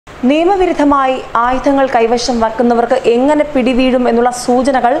നിയമവിരുദ്ധമായി ആയുധങ്ങൾ കൈവശം വയ്ക്കുന്നവർക്ക് എങ്ങനെ പിടിവീഴും എന്നുള്ള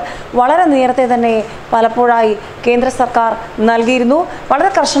സൂചനകൾ വളരെ നേരത്തെ തന്നെ പലപ്പോഴായി കേന്ദ്ര സർക്കാർ നൽകിയിരുന്നു.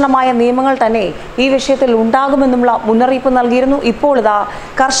 വളരെ കർശനമായ നിയമങ്ങൾ തന്നെ ഈ വിഷയത്തിൽ ഉണ്ടാകുമെന്നുള്ള മുന്നറിയിപ്പ് നൽകിയിരുന്നു. ഇപ്പോൾ ഇതാ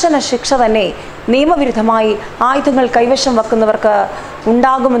കർശന ശിക്ഷ തന്നെ നിയമവിരുദ്ധമായി ആയുധങ്ങൾ കൈവശം വെക്കുന്നവർക്ക്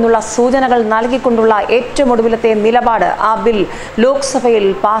ഉണ്ടാകുമെന്നുള്ള സൂചനകൾ നൽകിക്കൊണ്ടുള്ള ഏറ്റവും ഒടുവിലത്തെ നിലപാട് ആ ബിൽ ലോക്സഭയിൽ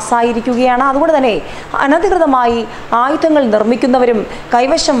പാസ്സായിരിക്കുകയാണ്. അതുകൊണ്ട് തന്നെ അനധികൃതമായി ആയുധങ്ങൾ നിർമ്മിക്കുന്നവരും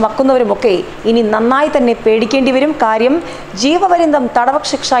കൈവശം വെക്കുന്നവരുമൊക്കെ ഇനി നന്നായി തന്നെ പേടിക്കേണ്ടി വരും. കാര്യം ജീവപര്യന്തം തടവ്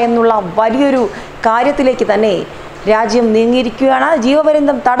ശിക്ഷ എന്നുള്ള വലിയൊരു കാര്യത്തിലേക്ക് തന്നെ രാജ്യം നീങ്ങിയിരിക്കുകയാണ്.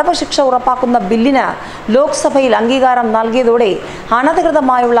 ജീവപര്യന്തം തടവ് ശിക്ഷ ഉറപ്പാക്കുന്ന ബില്ലിന് ലോക്സഭയിൽ അംഗീകാരം നൽകിയതോടെ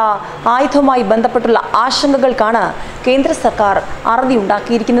അനധികൃതമായുള്ള ആയുധവുമായി ബന്ധപ്പെട്ടുള്ള ആശങ്കകൾക്കാണ് കേന്ദ്ര സർക്കാർ അറുതി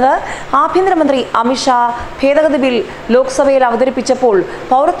ഉണ്ടാക്കിയിരിക്കുന്നത്. ആഭ്യന്തരമന്ത്രി അമിത്ഷാ ഭേദഗതി ബിൽ ലോക്സഭയിൽ അവതരിപ്പിച്ചപ്പോൾ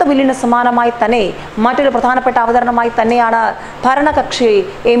പൗരത്വ ബില്ലിന് സമാനമായി തന്നെ മറ്റൊരു പ്രധാനപ്പെട്ട അവതരണമായി തന്നെയാണ് ഭരണകക്ഷി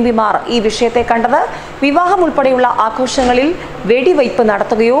എംപിമാർ ഈ വിഷയത്തെ കണ്ടത്. വിവാഹം ഉൾപ്പെടെയുള്ള ആഘോഷങ്ങളിൽ വെടിവയ്പ്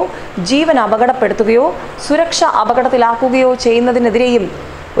നടത്തുകയോ ജീവൻ അപകടപ്പെടുത്തുകയോ സുരക്ഷ അപകടത്തിലാക്കുകയോ ചെയ്യുന്നതിനെതിരെയും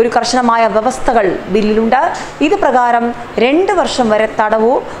ഒരു കർശനമായ വ്യവസ്ഥകൾ ബില്ലിലുണ്ട്. ഇത് പ്രകാരം 2 വർഷം വരെ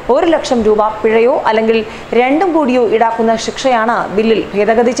തടവോ 1 ലക്ഷം രൂപ പിഴയോ അല്ലെങ്കിൽ രണ്ടും കൂടിയോ ഈടാക്കുന്ന ശിക്ഷയാണ് ബില്ലിൽ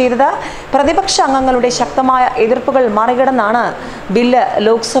ഭേദഗതി ചെയ്തത്. പ്രതിപക്ഷ അംഗങ്ങളുടെ ശക്തമായ എതിർപ്പുകൾ മറികടന്നാണ് ബില്ല്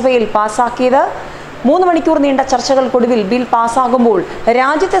ലോക്സഭയിൽ പാസാക്കിയത്. 3 മണിക്കൂർ നീണ്ട ചർച്ചകൾക്കൊടുവിൽ ബിൽ പാസ്സാകുമ്പോൾ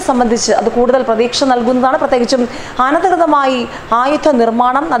രാജ്യത്തെ സംബന്ധിച്ച് അത് കൂടുതൽ പ്രതീക്ഷ നൽകുന്നതാണ്. പ്രത്യേകിച്ചും അനധികൃതമായി ആയുധ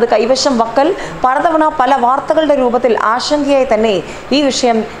നിർമ്മാണം, അത് കൈവശം വക്കൽ പലതവണ പല വാർത്തകളുടെ രൂപത്തിൽ ആശങ്കയായി തന്നെ ഈ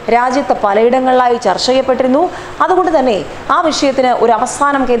വിഷയം രാജ്യത്ത് പലയിടങ്ങളിലായി ചർച്ച ചെയ്യപ്പെട്ടിരുന്നു. അതുകൊണ്ട് തന്നെ ആ വിഷയത്തിന് ഒരു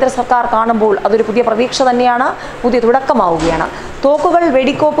അവസാനം കേന്ദ്ര സർക്കാർ കാണുമ്പോൾ അതൊരു പുതിയ പ്രതീക്ഷ തന്നെയാണ്, പുതിയ തുടക്കമാവുകയാണ്. തോക്കുകൾ,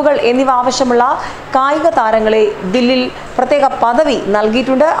 വെടിക്കോപ്പുകൾ എന്നിവ ആവശ്യമുള്ള കായിക താരങ്ങളെ ബില്ലിൽ പ്രത്യേക പദവി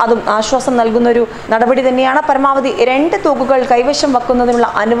നൽകിയിട്ടുണ്ട്. അതും ആശ്വാസം നൽകുന്നൊരു നടപടി തന്നെയാണ്. പരമാവധി 2 തോക്കുകൾ കൈവശം വെക്കുന്നതിനുള്ള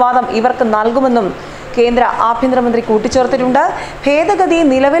അനുവാദം ഇവർക്ക് നൽകുമെന്നും കേന്ദ്ര ആഭ്യന്തരമന്ത്രി കൂട്ടിച്ചേർത്തിട്ടുണ്ട്. ഭേദഗതി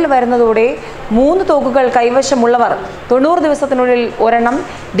നിലവിൽ വരുന്നതോടെ 3 തോക്കുകൾ കൈവശമുള്ളവർ 90 ദിവസത്തിനുള്ളിൽ ഒരെണ്ണം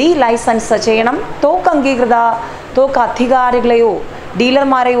ലൈസൻസ് ചെയ്യണം. തോക്ക് അംഗീകൃത തോക്ക് അധികാരികളെയോ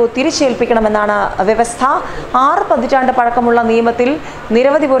ഡീലർമാരെയോ തിരിച്ചേൽപ്പിക്കണമെന്നാണ് വ്യവസ്ഥ. 6 പതിറ്റാണ്ട് പഴക്കമുള്ള നിയമത്തിൽ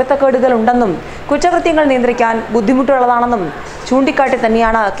നിരവധി പൊരുത്തക്കേടുകൾ ഉണ്ടെന്നും കുറ്റകൃത്യങ്ങൾ നിയന്ത്രിക്കാൻ ബുദ്ധിമുട്ടുള്ളതാണെന്നും ചൂണ്ടിക്കാട്ടി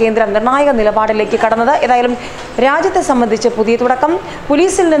തന്നെയാണ് കേന്ദ്രം നിർണായക നിലപാടിലേക്ക് കടന്നത്. ഏതായാലും രാജ്യത്തെ സംബന്ധിച്ച് പുതിയ തുടക്കം.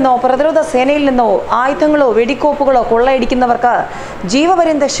 പോലീസിൽ നിന്നോ പ്രതിരോധ സേനയിൽ നിന്നോ ആയുധങ്ങളോ വെടിക്കോപ്പുകളോ കൊള്ളയടിക്കുന്നവർക്ക്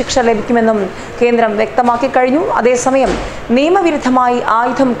ജീവപര്യന്ത ശിക്ഷ ലഭിക്കുമെന്നും കേന്ദ്രം വ്യക്തമാക്കി കഴിഞ്ഞു. അതേസമയം നിയമവിരുദ്ധമായി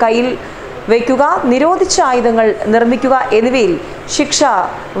ആയുധം കയ്യിൽ വയ്ക്കുക, നിരോധിച്ച ആയുധങ്ങൾ നിർമ്മിക്കുക എന്നിവയിൽ ശിക്ഷ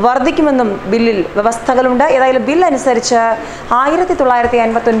വർദ്ധിക്കുമെന്നും ബില്ലിൽ വ്യവസ്ഥകളുണ്ട്. ഏതായാലും ബിൽ അനുസരിച്ച്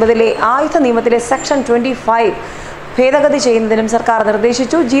 1959 ആയുധ നിയമത്തിലെ സെക്ഷൻ 25 ഭേദഗതി ചെയ്യുന്നതിനും സർക്കാർ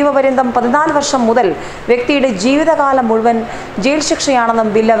നിർദ്ദേശിച്ചു. ജീവപര്യന്തം 14 വർഷം മുതൽ വ്യക്തിയുടെ ജീവിതകാലം മുഴുവൻ ജയിൽ ശിക്ഷയാണെന്നും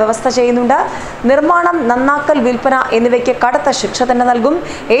ബില്ല് വ്യവസ്ഥ ചെയ്യുന്നുണ്ട്. നിർമ്മാണം, നന്നാക്കൽ, വിൽപ്പന എന്നിവയ്ക്ക് കടുത്ത ശിക്ഷ തന്നെ നൽകും.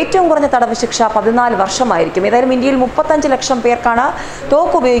 ഏറ്റവും കുറഞ്ഞ തടവ് ശിക്ഷ 14 വർഷമായിരിക്കും. ഏതായാലും ഇന്ത്യയിൽ 35 ലക്ഷം പേർക്കാണ്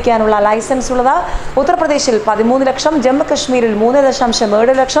തോക്ക് ഉപയോഗിക്കാനുള്ള ലൈസൻസ് ഉള്ളത്. ഉത്തർപ്രദേശിൽ 13 ലക്ഷം, ജമ്മു കശ്മീരിൽ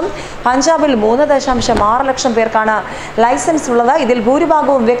 3.7 ലക്ഷം, പഞ്ചാബിൽ 3.6 ലക്ഷം പേർക്കാണ് ലൈസൻസ് ഉള്ളത്. ഇതിൽ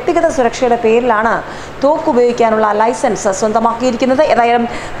ഭൂരിഭാഗവും വ്യക്തിഗത സുരക്ഷയുടെ പേരിലാണ് തോക്ക് ഉപയോഗിക്കാനുള്ള ലൈസൻസ് സ്വന്തമാക്കിയിരിക്കുന്നത്. ഏതായാലും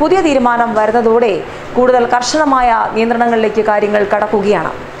പുതിയ തീരുമാനം വരുന്നതോടെ കൂടുതൽ കർശനമായ നിയന്ത്രണങ്ങളിലേക്ക് കാര്യങ്ങൾ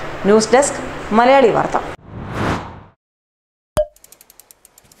കടക്കുകയാണ്. ന്യൂസ് ഡെസ്ക്, മലയാളി വാർത്ത.